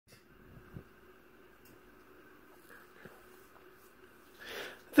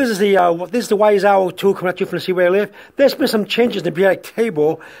This is the Wise Owl tool coming at you from the Sea Where I Live. There's been some changes in the periodic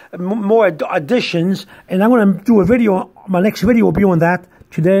table, more additions, and I'm going to do a video. My next video will be on that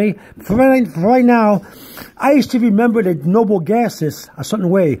today. For right now, I used to remember the noble gases a certain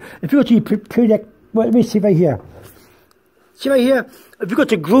way. If you go to your periodic, well, let me see right here. See right here, if you go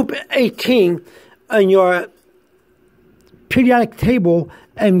to group 18 on your periodic table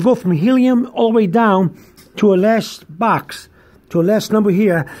and go from helium all the way down to a last box, to a last number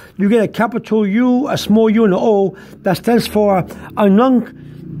here, you get a capital U, a small u, and an O that stands for ununctium,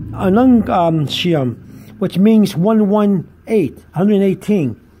 which means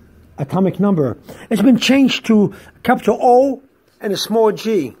 118 atomic number. It's been changed to capital O and a small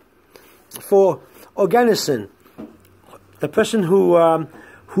g for Organeson, the person who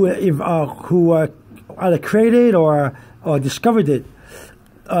either created or discovered it.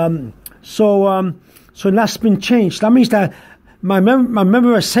 So that's been changed. That means that my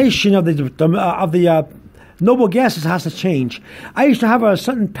memorization of the noble gases has to change. I used to have a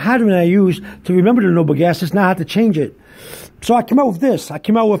certain pattern I used to remember the noble gases. Now I have to change it. So I came out with this. I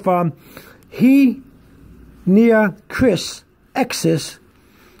came out with NeAr Kris X's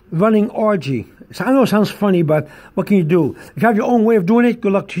Rning Ogy. So I know it sounds funny, but what can you do? If you have your own way of doing it,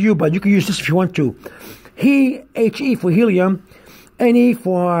 good luck to you. But you can use this if you want to. He, He for helium, Ne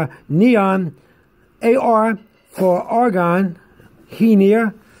for neon, Ar for argon,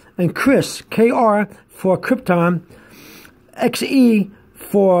 NeAr, and Kris, Kr for Krypton, Xe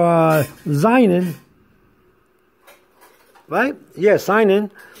for Xenon, right? Yeah, Xenon,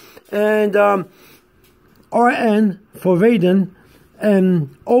 and Rn for Radon, and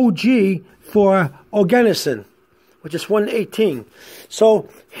Ogy for Organesson, which is 118. So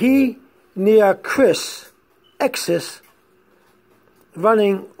NeAr Kris X's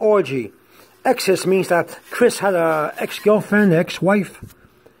Rning Ogy. X's means that Kris had a ex-girlfriend, ex-wife.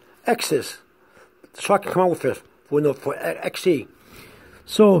 X's. So I can come out with it for Xe.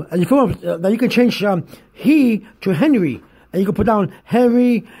 So and now you can change he to Henry, and you can put down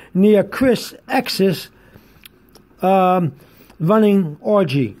Henry NeAr Kris X's Rning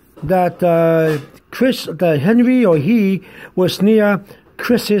Ogy. That Henry or he was NeAr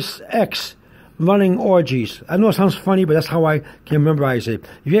Kris's X Rning Ogy. I know it sounds funny, but that's how I can memorize it.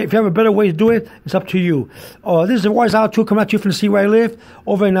 If you have a better way to do it, it's up to you. This is the Wise Owl tool coming at you from the Sea Where I Live.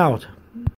 Over and out.